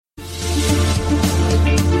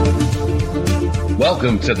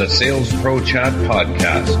Welcome to the SalesProChat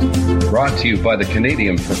podcast, brought to you by the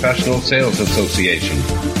Canadian Professional Sales Association,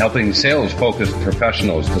 helping sales-focused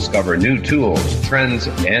professionals discover new tools, trends,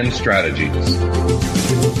 and strategies.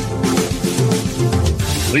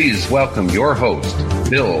 Please welcome your host,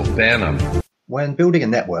 Bill Banham. When building a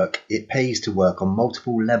network, it pays to work on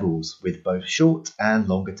multiple levels with both short and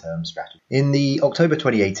longer term strategy. In the October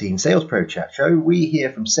 2018 SalesProChat show, we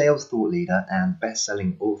hear from sales thought leader and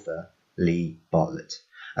best-selling author Lee Bartlett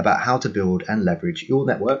about how to build and leverage your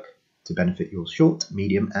network to benefit your short,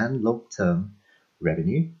 medium, and long-term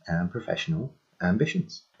revenue and professional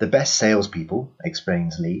ambitions. The best salespeople,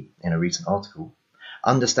 explains Lee in a recent article,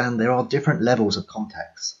 understand there are different levels of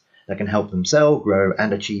contacts that can help them sell, grow,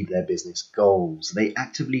 and achieve their business goals. They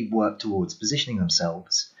actively work towards positioning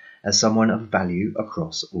themselves as someone of value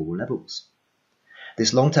across all levels.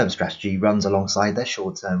 This long-term strategy runs alongside their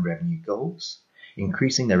short-term revenue goals,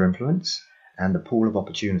 increasing their influence and the pool of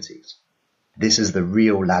opportunities. This is the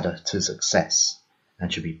real ladder to success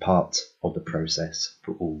and should be part of the process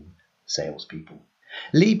for all salespeople.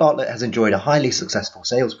 Lee Bartlett has enjoyed a highly successful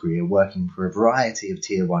sales career working for a variety of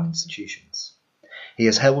Tier 1 institutions. He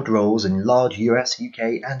has held roles in large US,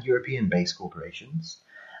 UK, and European-based corporations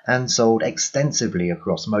and sold extensively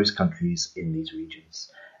across most countries in these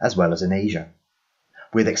regions, as well as in Asia.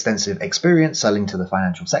 With extensive experience selling to the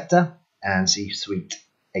financial sector and C-suite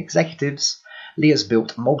executives, Lee has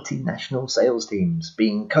built multinational sales teams,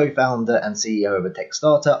 being co-founder and CEO of a tech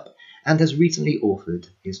startup, and has recently authored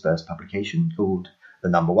his first publication called The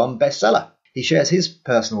 #1 Bestseller. He shares his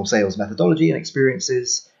personal sales methodology and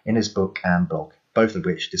experiences in his book and blog, both of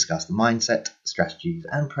which discuss the mindset, strategies,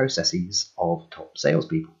 and processes of top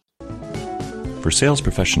salespeople. For sales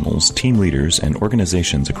professionals, team leaders, and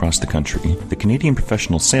organizations across the country, the Canadian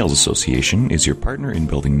Professional Sales Association is your partner in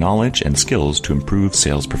building knowledge and skills to improve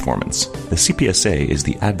sales performance. The CPSA is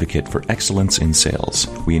the advocate for excellence in sales.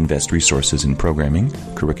 We invest resources in programming,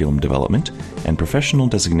 curriculum development, and professional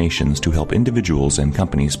designations to help individuals and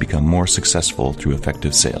companies become more successful through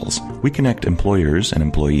effective sales. We connect employers and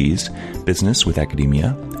employees, business with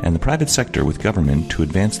academia, and the private sector with government to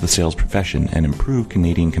advance the sales profession and improve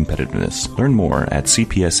Canadian competitiveness. Learn more at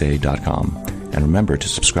cpsa.com. And remember to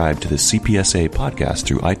subscribe to the CPSA podcast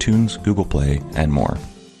through iTunes, Google Play, and more.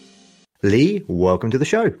 Lee, welcome to the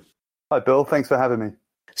show. Hi, Bill. Thanks for having me.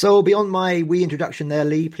 So beyond my wee introduction there,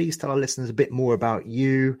 Lee, please tell our listeners a bit more about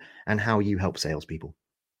you and how you help salespeople.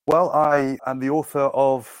 Well, I am the author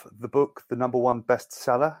of the book, The #1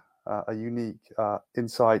 Bestseller, a unique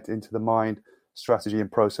insight into the mind, strategy, and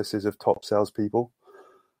processes of top salespeople.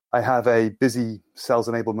 I have a busy sales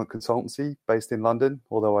enablement consultancy based in London,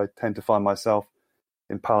 although I tend to find myself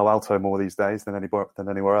in Palo Alto more these days than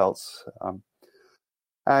anywhere else.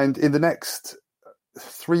 And in the next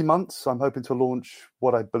 3 months, I'm hoping to launch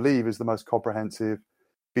what I believe is the most comprehensive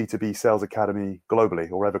B2B sales academy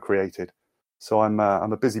globally or ever created. So I'm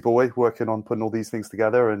a busy boy working on putting all these things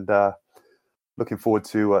together and looking forward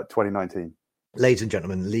to 2019. Ladies and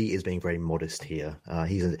gentlemen, Lee is being very modest here.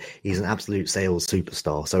 He's an absolute sales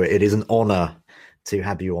superstar. So it is an honor to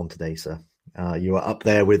have you on today, sir. You are up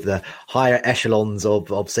there with the higher echelons of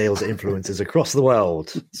sales influencers across the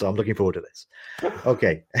world. So I'm looking forward to this.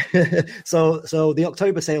 Okay. So the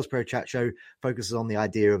October SalesProChat show focuses on the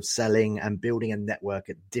idea of selling and building a network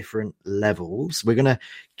at different levels. We're going to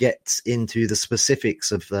get into the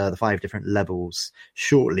specifics of the 5 different levels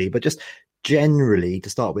shortly, but just generally to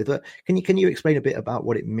start with, can you explain a bit about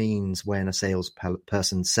what it means when a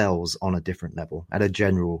salesperson sells on a different level, at a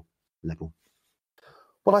general level?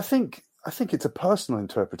 Well, I think it's a personal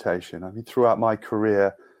interpretation. I mean, throughout my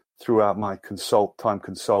career, throughout my time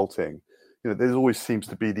consulting, there always seems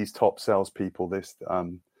to be these top salespeople, this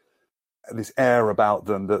air about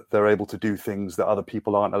them that they're able to do things that other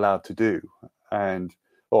people aren't allowed to do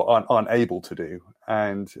or aren't able to do,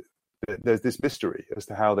 and there's this mystery as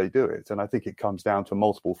to how they do it. And I think it comes down to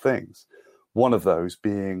multiple things. One of those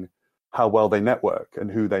being how well they network and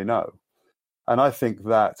who they know. And I think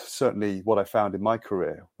that certainly what I found in my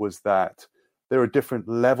career was that there are different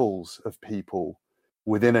levels of people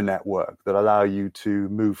within a network that allow you to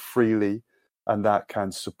move freely and that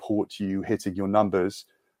can support you hitting your numbers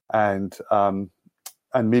and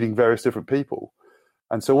meeting various different people.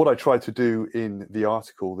 And so what I tried to do in the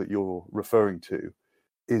article that you're referring to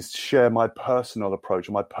is share my personal approach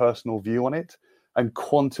and my personal view on it and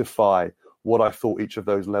quantify what I thought each of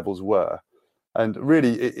those levels were. And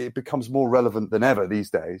really, it becomes more relevant than ever these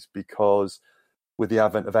days because with the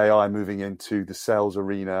advent of AI moving into the sales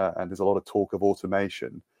arena and there's a lot of talk of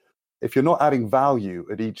automation, if you're not adding value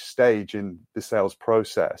at each stage in the sales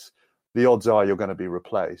process, the odds are you're going to be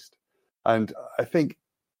replaced. And I think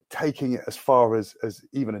taking it as far as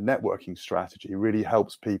even a networking strategy really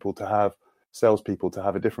helps salespeople to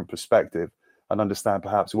have a different perspective and understand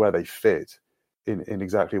perhaps where they fit in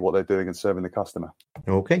exactly what they're doing and serving the customer.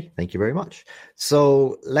 Okay, thank you very much.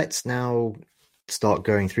 So let's now start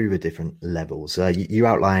going through the different levels. You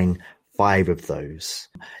outline 5 of those.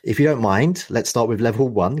 If you don't mind, let's start with level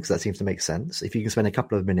 1, because that seems to make sense. If you can spend a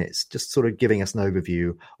couple of minutes just sort of giving us an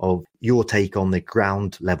overview of your take on the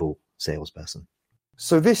ground level salesperson.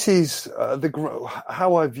 So this is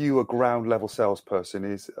how I view a ground level salesperson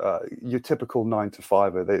is your typical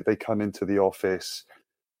 9-to-5er. They come into the office,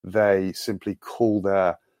 they simply call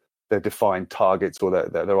their defined targets or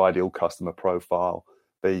their ideal customer profile.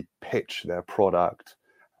 They pitch their product,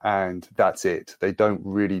 and that's it. They don't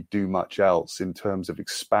really do much else in terms of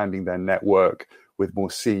expanding their network with more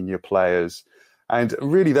senior players. And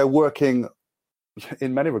really, they're working,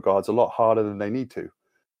 in many regards, a lot harder than they need to,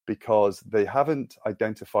 because they haven't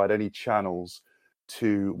identified any channels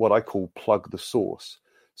to what I call plug the source.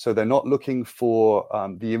 So they're not looking for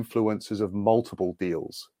the influences of multiple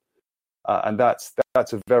deals. And that's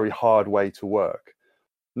a very hard way to work.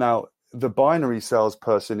 Now, the binary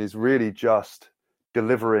salesperson is really just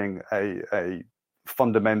delivering a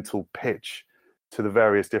fundamental pitch to the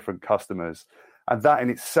various different customers. And that in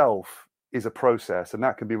itself is a process, and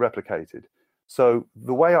that can be replicated. So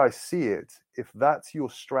the way I see it, if that's your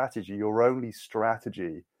strategy, your only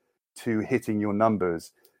strategy to hitting your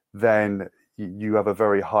numbers, then you have a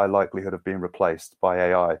very high likelihood of being replaced by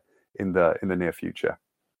AI in the near future.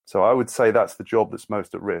 So I would say that's the job that's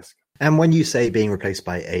most at risk. And when you say being replaced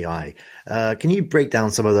by AI, can you break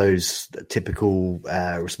down some of those typical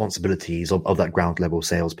responsibilities of that ground level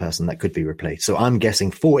salesperson that could be replaced? So I'm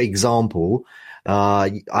guessing, for example,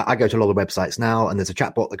 I go to a lot of websites now, and there's a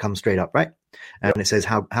chatbot that comes straight up, right? And it says,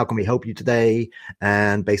 how can we help you today?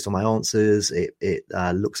 And based on my answers, it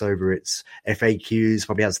looks over its FAQs,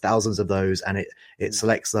 probably has thousands of those, and it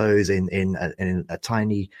selects those in a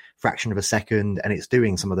tiny fraction of a second, and it's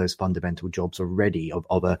doing some of those fundamental jobs already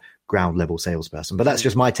of a ground level salesperson. But that's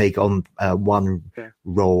just my take on one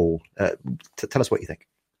role. Tell us what you think.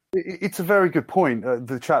 It's a very good point.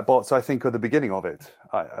 The chatbots, I think, are the beginning of it.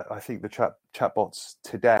 I think the chatbots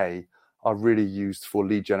today are really used for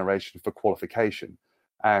lead generation, for qualification.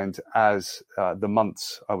 And as the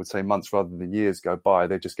months, I would say months rather than years go by,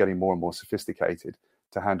 they're just getting more and more sophisticated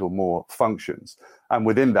to handle more functions. And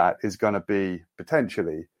within that is going to be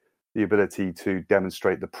potentially the ability to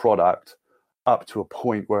demonstrate the product up to a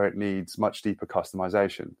point where it needs much deeper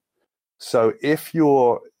customization. So if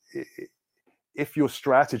your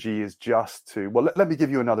strategy is just to, well, let me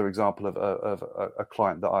give you another example of a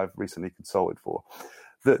client that I've recently consulted for.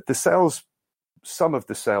 Some of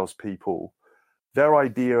the salespeople, their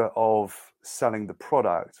idea of selling the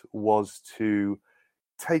product was to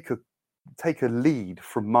take a lead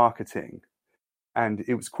from marketing, and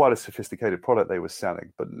it was quite a sophisticated product they were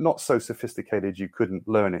selling, but not so sophisticated you couldn't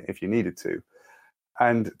learn it if you needed to,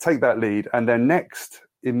 and take that lead, and their next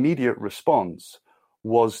immediate response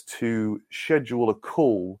was to schedule a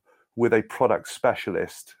call with a product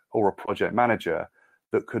specialist or a project manager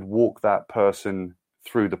that could walk that person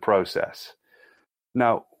through the process.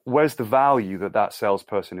 Now, where's the value that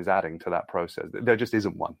salesperson is adding to that process? There just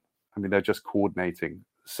isn't one. I mean, they're just coordinating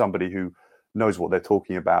somebody who knows what they're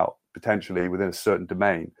talking about, potentially within a certain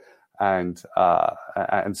domain, and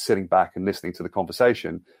sitting back and listening to the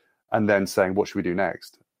conversation and then saying, what should we do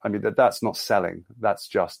next? I mean, that's not selling. That's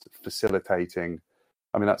just facilitating.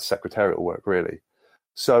 I mean, that's secretarial work, really.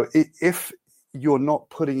 So if you're not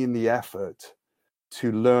putting in the effort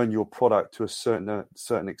to learn your product to a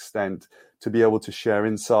certain extent, to be able to share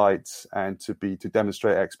insights and to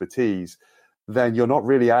demonstrate expertise, then you're not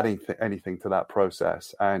really adding anything to that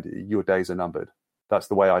process, and your days are numbered. That's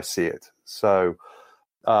the way I see it. So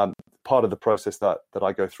part of the process that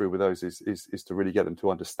I go through with those is to really get them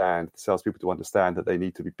to understand, salespeople to understand that they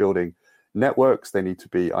need to be building networks, they need to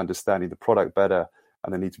be understanding the product better,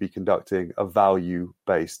 and they need to be conducting a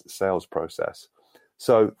value-based sales process.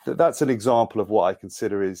 So that's an example of what I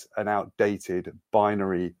consider is an outdated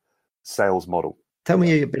binary sales model. Tell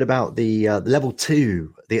me a bit about the level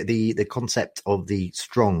 2, the concept of the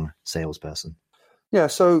strong salesperson. Yeah,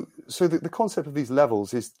 so the concept of these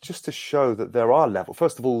levels is just to show that there are levels.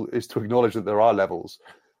 First of all, is to acknowledge that there are levels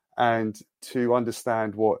and to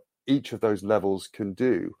understand what each of those levels can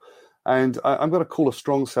do. And I'm going to call a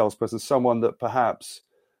strong salesperson someone that perhaps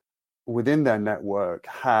within their network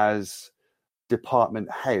has department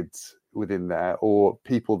heads within there, or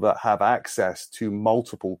people that have access to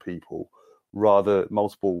multiple people,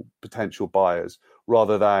 multiple potential buyers,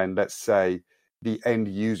 rather than, let's say, the end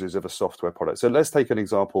users of a software product. So let's take an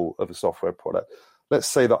example of a software product. Let's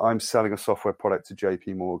say that I'm selling a software product to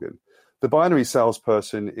JP Morgan. The binary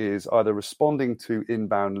salesperson is either responding to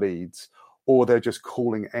inbound leads, or they're just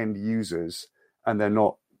calling end users, and they're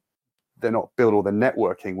not built, or they're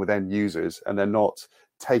networking with end users, and they're not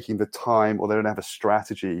taking the time, or they don't have a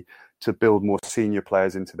strategy to build more senior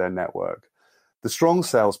players into their network. The strong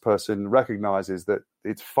salesperson recognizes that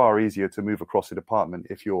it's far easier to move across a department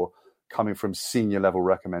if you're coming from senior level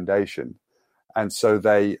recommendation. And so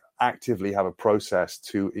they actively have a process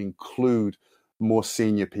to include more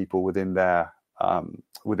senior people within their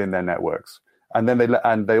networks. And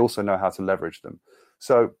then they also know how to leverage them.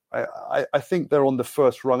 So I think they're on the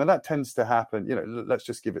first rung, and that tends to happen. Let's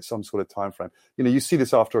just give it some sort of time frame. You see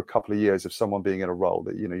this after a couple of years of someone being in a role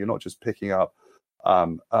that you're not just picking up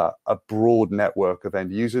a broad network of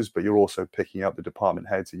end users, but you're also picking up the department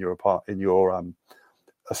heads in your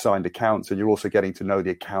assigned accounts, and you're also getting to know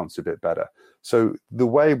the accounts a bit better. So the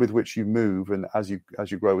way with which you move, and as you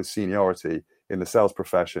grow with seniority in the sales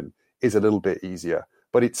profession, is a little bit easier,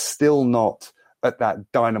 but it's still not at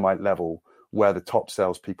that dynamite level where the top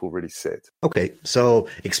salespeople really sit. Okay, so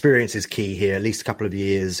experience is key here. At least a couple of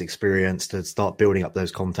years experience to start building up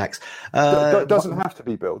those contacts. Doesn't have to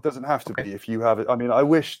be built. Doesn't have to be if you have it. I mean, I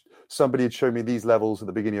wish somebody had shown me these levels at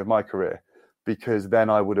the beginning of my career, because then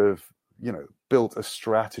I would have, built a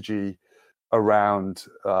strategy around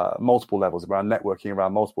multiple levels, around networking,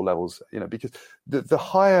 around multiple levels. Because the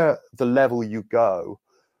higher the level you go,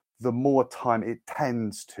 the more time it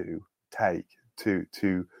tends to take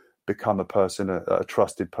to become a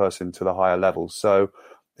trusted person to the higher levels. So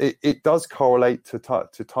it does correlate to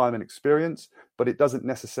time and experience, but it doesn't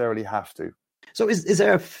necessarily have to. So is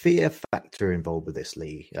there a fear factor involved with this,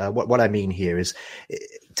 Lee? What I mean here is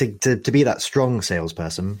to be that strong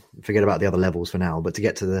salesperson, forget about the other levels for now, but to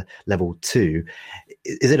get to the level 2,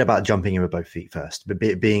 is it about jumping in with both feet first, but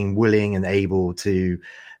being willing and able to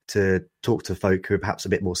talk to folk who are perhaps a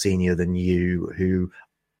bit more senior than you, who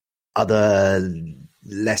other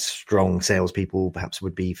less strong salespeople perhaps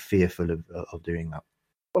would be fearful of doing that?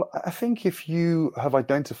 Well, I think if you have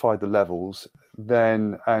identified the levels,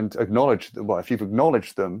 then if you've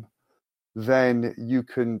acknowledged them, then you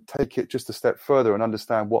can take it just a step further and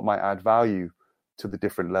understand what might add value to the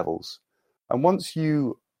different levels. And once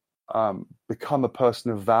you become a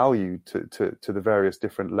person of value to the various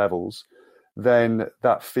different levels, then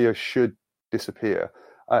that fear should disappear.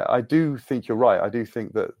 I do think you're right. I do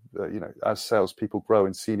think that as salespeople grow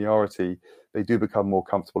in seniority, they do become more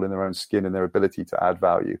comfortable in their own skin and their ability to add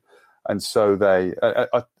value. And so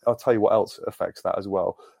I'll tell you what else affects that as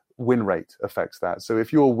well. Win rate affects that. So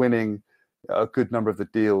if you're winning a good number of the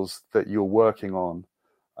deals that you're working on,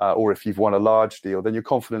 or if you've won a large deal, then your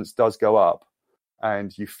confidence does go up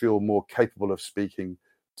and you feel more capable of speaking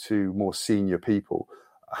to more senior people.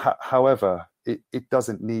 However, it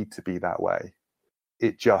doesn't need to be that way.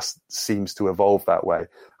 It just seems to evolve that way.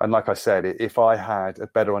 And like I said, if I had a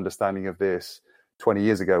better understanding of this 20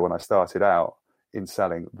 years ago when I started out in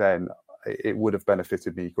selling, then it would have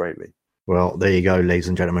benefited me greatly. Well, there you go, ladies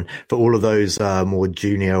and gentlemen. For all of those more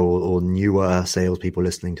junior or newer salespeople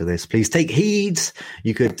listening to this, please take heed.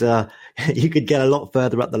 You could get a lot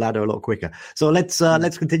further up the ladder a lot quicker. So let's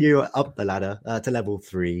continue up the ladder to level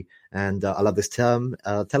 3. And I love this term.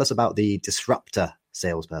 Tell us about the disruptor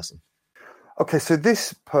salesperson. Okay, so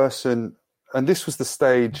this person, and this was the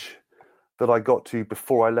stage that I got to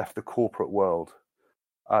before I left the corporate world.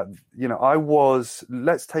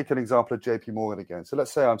 Let's take an example of JP Morgan again. So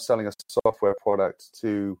let's say I'm selling a software product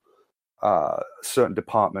to certain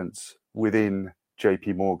departments within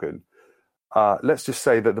JP Morgan. Let's just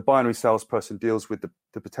say that the binary salesperson deals with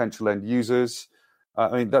the potential end users.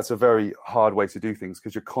 That's a very hard way to do things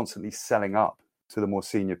because you're constantly selling up to the more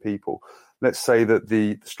senior people. Let's say that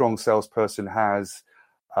the strong salesperson has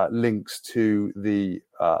links to the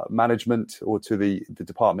management or to the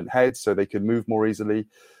department head so they can move more easily.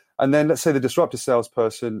 And then let's say the disruptor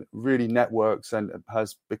salesperson really networks and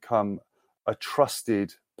has become a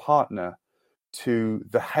trusted partner to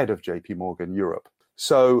the head of JP Morgan Europe.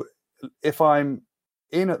 So if I'm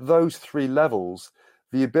in at those 3 levels,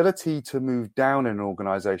 the ability to move down in an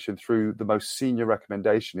organization through the most senior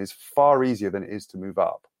recommendation is far easier than it is to move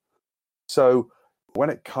up. So when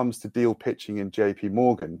it comes to deal pitching in JP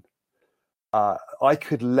Morgan, I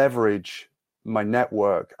could leverage my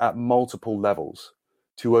network at multiple levels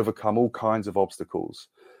to overcome all kinds of obstacles.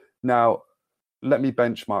 Now, let me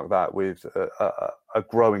benchmark that with a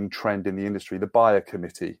growing trend in the industry, the buyer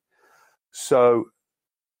committee. So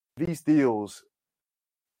these deals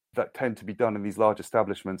that tend to be done in these large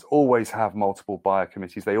establishments always have multiple buyer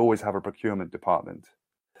committees. They always have a procurement department.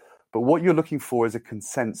 But what you're looking for is a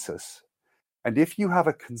consensus. And if you have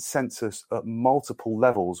a consensus at multiple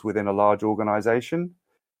levels within a large organization,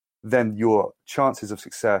 then your chances of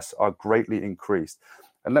success are greatly increased.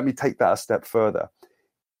 And let me take that a step further.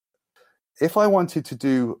 If I wanted to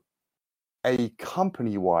do a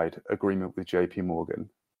company-wide agreement with JP Morgan,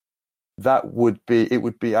 it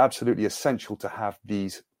would be absolutely essential to have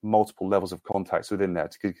these multiple levels of contacts within there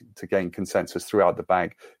to gain consensus throughout the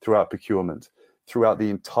bank, throughout procurement, throughout the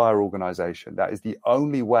entire organization. That is the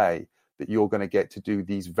only way that you're going to get to do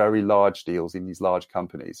these very large deals in these large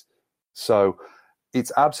companies. So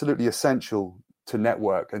it's absolutely essential to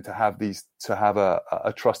network and to have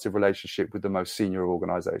a trusted relationship with the most senior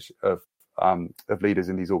organization of leaders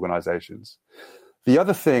in these organizations. The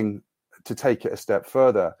other thing, to take it a step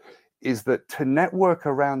further, is that to network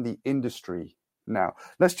around the industry. Now,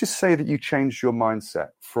 let's just say that you changed your mindset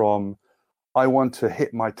from, I want to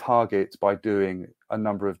hit my targets by doing a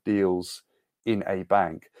number of deals in a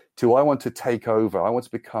bank, to I want to take over, I want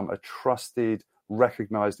to become a trusted,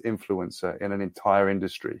 recognized influencer in an entire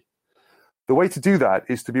industry. The way to do that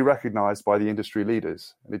is to be recognized by the industry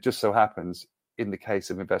leaders. And it just so happens, in the case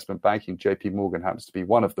of investment banking, JP Morgan happens to be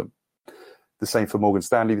one of them. The same for Morgan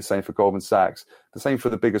Stanley, the same for Goldman Sachs, the same for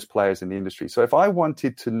the biggest players in the industry. So if I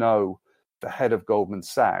wanted to know the head of Goldman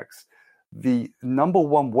Sachs, the number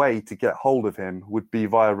one way to get hold of him would be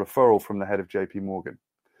via referral from the head of JP Morgan.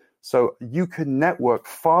 So you can network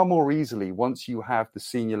far more easily once you have the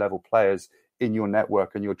senior level players in your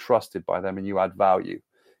network and you're trusted by them and you add value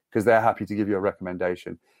because they're happy to give you a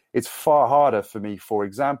recommendation. It's far harder for me, for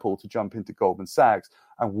example, to jump into Goldman Sachs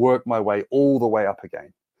and work my way all the way up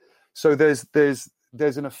again. So there's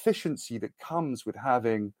an efficiency that comes with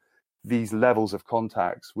having these levels of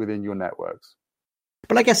contacts within your networks.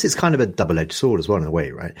 But I guess it's kind of a double-edged sword as well in a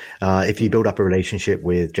way, right? If you build up a relationship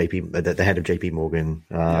with the head of JP Morgan,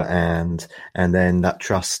 and then that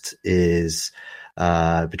trust is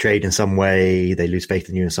betrayed in some way, they lose faith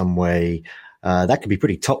in you in some way, that could be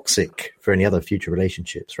pretty toxic for any other future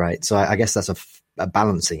relationships, right? So I guess that's a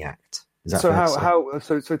balancing act. Is that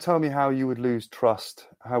so tell me how you would lose trust.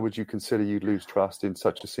 How would you consider you'd lose trust in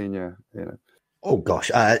such a senior, Oh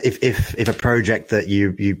gosh, if a project that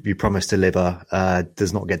you promise to deliver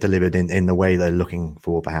does not get delivered in the way they're looking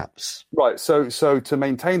for, perhaps. Right. So to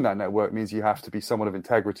maintain that network means you have to be someone of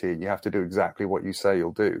integrity and you have to do exactly what you say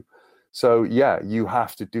you'll do. So yeah, you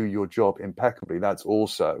have to do your job impeccably. That's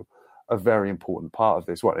also a very important part of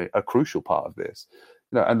this, a crucial part of this.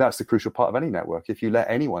 And that's the crucial part of any network. If you let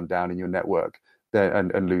anyone down in your network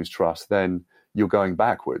then and lose trust, then you're going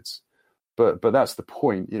backwards. But that's the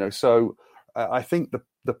point, So I think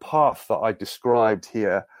the path that I described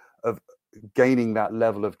here of gaining that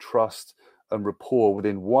level of trust and rapport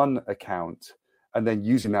within one account and then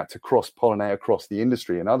using that to cross-pollinate across the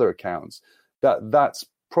industry and other accounts, that's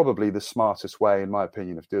probably the smartest way, in my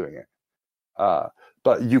opinion, of doing it.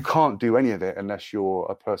 But you can't do any of it unless you're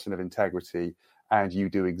a person of integrity and you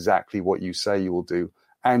do exactly what you say you will do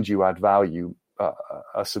and you add value,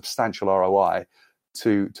 a substantial ROI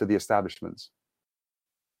to the establishments.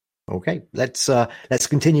 Okay, let's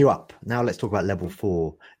continue up. Now let's talk about level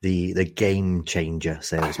 4, the game changer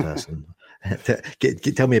salesperson.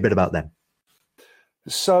 Tell me a bit about them.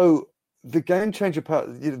 So the game changer part,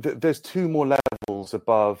 there's 2 more levels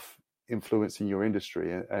above influencing your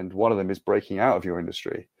industry, and one of them is breaking out of your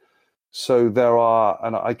industry. So there are,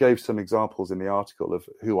 and I gave some examples in the article of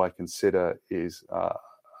who I consider is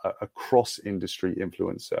a cross-industry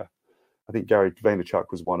influencer. I think Gary Vaynerchuk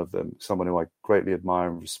was one of them, someone who I greatly admire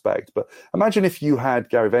and respect. But imagine if you had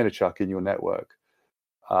Gary Vaynerchuk in your network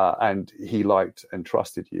and he liked and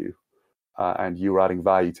trusted you and you were adding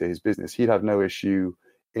value to his business. He'd have no issue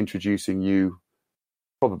introducing you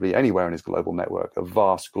probably anywhere in his global network, a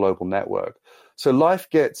vast global network. So life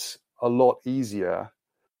gets a lot easier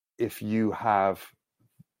if you have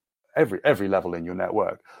every level in your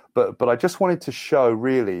network. But I just wanted to show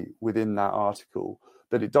really within that article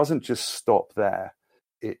that it doesn't just stop there.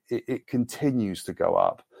 It continues to go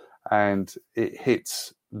up and it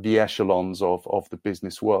hits the echelons of the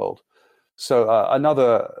business world. So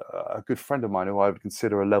a good friend of mine who I would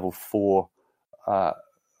consider a level 4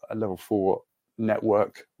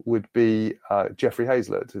 network would be Jeffrey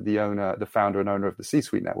Hazlett, the founder and owner of the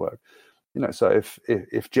C-Suite Network. So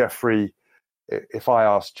if Jeffrey, if I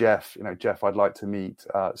asked Jeff, Jeff, I'd like to meet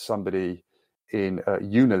somebody in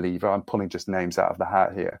Unilever, I'm pulling just names out of the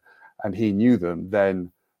hat here, and he knew them,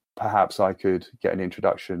 then perhaps I could get an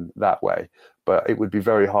introduction that way. But it would be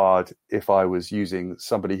very hard if I was using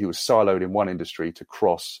somebody who was siloed in one industry to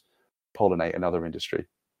cross pollinate another industry.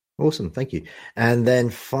 Awesome, thank you. And then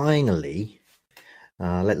finally,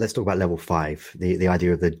 let's talk about level 5, the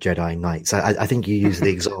idea of the Jedi Knights. I think you use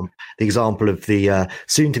the example of the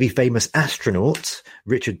soon-to-be famous astronaut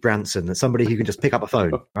Richard Branson, somebody who can just pick up a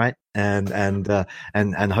phone, right,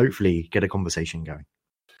 and hopefully get a conversation going.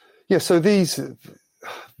 Yeah. So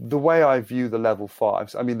the way I view the level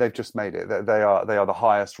 5s, I mean, they've just made it. They are the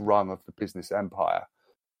highest rung of the business empire.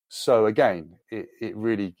 So again, it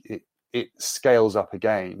really scales up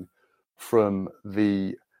again from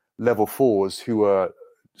the level 4s who are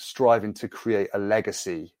striving to create a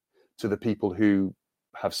legacy to the people who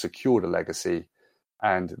have secured a legacy,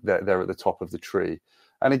 and they're at the top of the tree.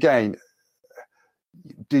 And again,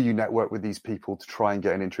 do you network with these people to try and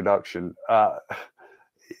get an introduction?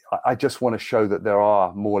 I just want to show that there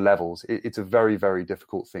are more levels. It's a very, very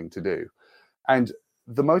difficult thing to do. And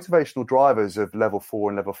the motivational drivers of level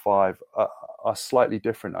 4 and level 5 are slightly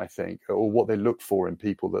different, I think, or what they look for in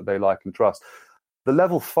people that they like and trust. The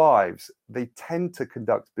level 5s, they tend to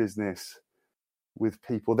conduct business with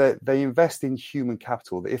people. They invest in human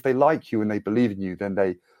capital. If they like you and they believe in you, then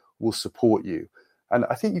they will support you. And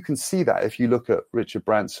I think you can see that if you look at Richard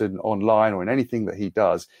Branson online or in anything that he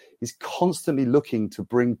does. He's constantly looking to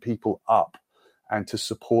bring people up and to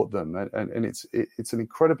support them. And it's an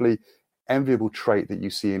incredibly enviable trait that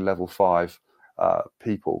you see in level 5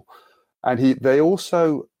 people. And they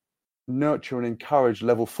also nurture and encourage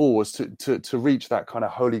level 4s to reach that kind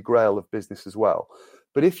of holy grail of business as well.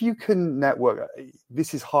 But if you can network,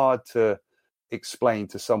 this is hard to explain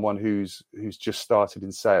to someone who's just started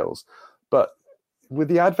in sales. But with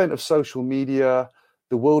the advent of social media,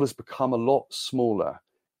 the world has become a lot smaller,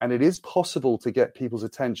 and it is possible to get people's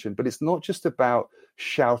attention. But it's not just about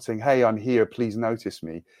shouting, "Hey, I'm here, please notice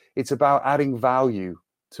me." It's about adding value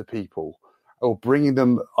to people, or bringing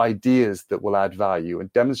them ideas that will add value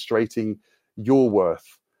and demonstrating your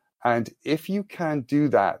worth. And if you can do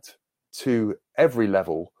that to every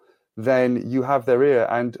level, then you have their ear,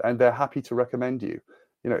 and they're happy to recommend you.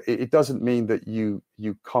 You know, it doesn't mean that you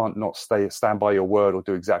can't not stand by your word or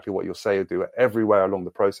do exactly what you'll say or do everywhere along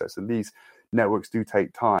the process. And these networks do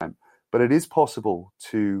take time, but it is possible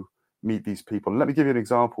to meet these people. And let me give you an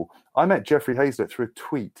example. I met Jeffrey Hazlett through a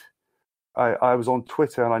tweet. I was on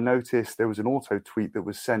Twitter and I noticed there was an auto tweet that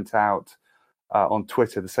was sent out on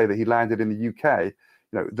Twitter to say that he landed in the UK.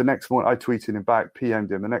 You know, the next morning I tweeted him back,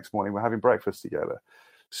 PM'd him. The next morning we're having breakfast together.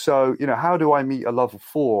 So, you know, how do I meet a level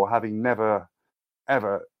 4 having never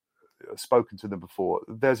ever spoken to them before?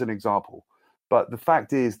 There's an example. But the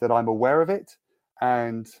fact is that I'm aware of it,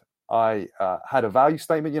 and I had a value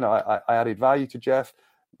statement. You know, I added value to Jeff.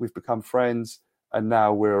 We've become friends, and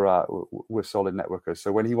now we're solid networkers.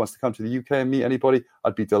 So when he wants to come to the UK and meet anybody,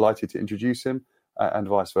 I'd be delighted to introduce him, and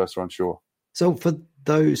vice versa, I'm sure. So for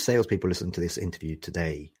those salespeople listening to this interview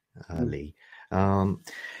today, Lee,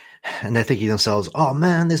 and they're thinking to themselves, "Oh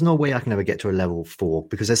man, there's no way I can ever get to a level 4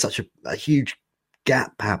 because there's such a huge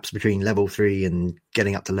gap perhaps between level 3 and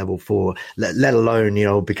getting up to level 4, let alone, you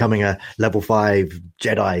know, becoming a level 5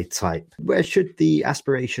 Jedi type." Where should the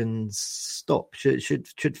aspirations stop?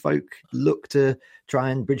 Should folk look to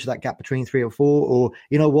try and bridge that gap between 3 or 4? Or,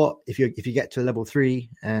 you know what, if you get to level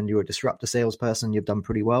 3 and you're a disruptor salesperson, you've done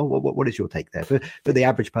pretty well. What is your take there for the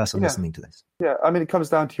average person listening to this? Yeah, I mean, it comes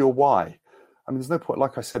down to your why. I mean, there's no point,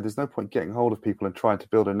 like I said, there's no point getting hold of people and trying to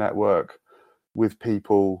build a network with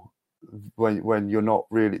people when you're not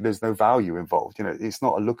really, there's no value involved. You know, it's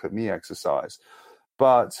not a look at me exercise.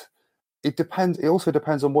 But it depends. It also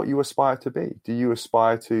depends on what you aspire to be. Do you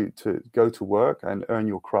aspire to go to work and earn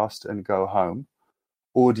your crust and go home?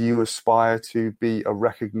 Or do you aspire to be a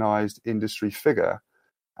recognized industry figure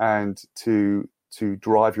and to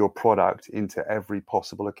drive your product into every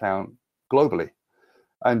possible account globally?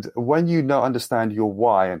 And when you understand your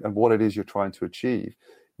why and what it is you're trying to achieve,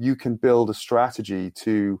 you can build a strategy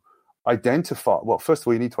to identify. Well, first of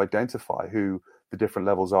all, you need to identify who the different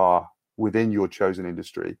levels are within your chosen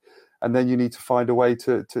industry. And then you need to find a way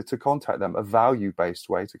to contact them, a value-based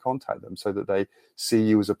way to contact them so that they see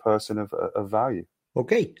you as a person of value.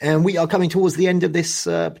 Okay, and we are coming towards the end of this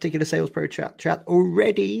particular Sales Pro chat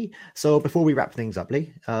already. So before we wrap things up,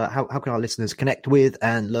 Lee, how can our listeners connect with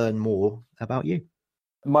and learn more about you?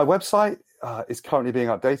 My website is currently being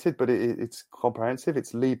updated, but it's comprehensive.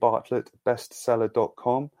 It's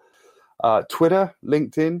leebartlettbestseller.com. Twitter,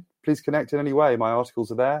 LinkedIn, please connect in any way. My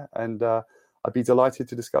articles are there, and I'd be delighted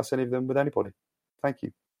to discuss any of them with anybody. Thank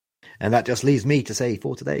you. And that just leaves me to say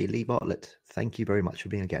for today, Lee Bartlett, thank you very much for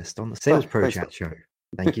being a guest on the Sales Pro Chat show.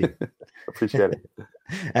 Thank you. Appreciate it.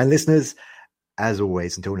 And listeners, as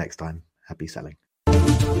always, until next time, happy selling.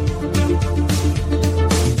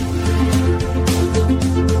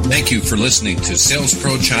 Thank you for listening to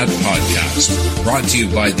SalesProChat Podcast, brought to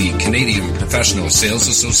you by the Canadian Professional Sales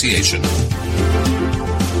Association.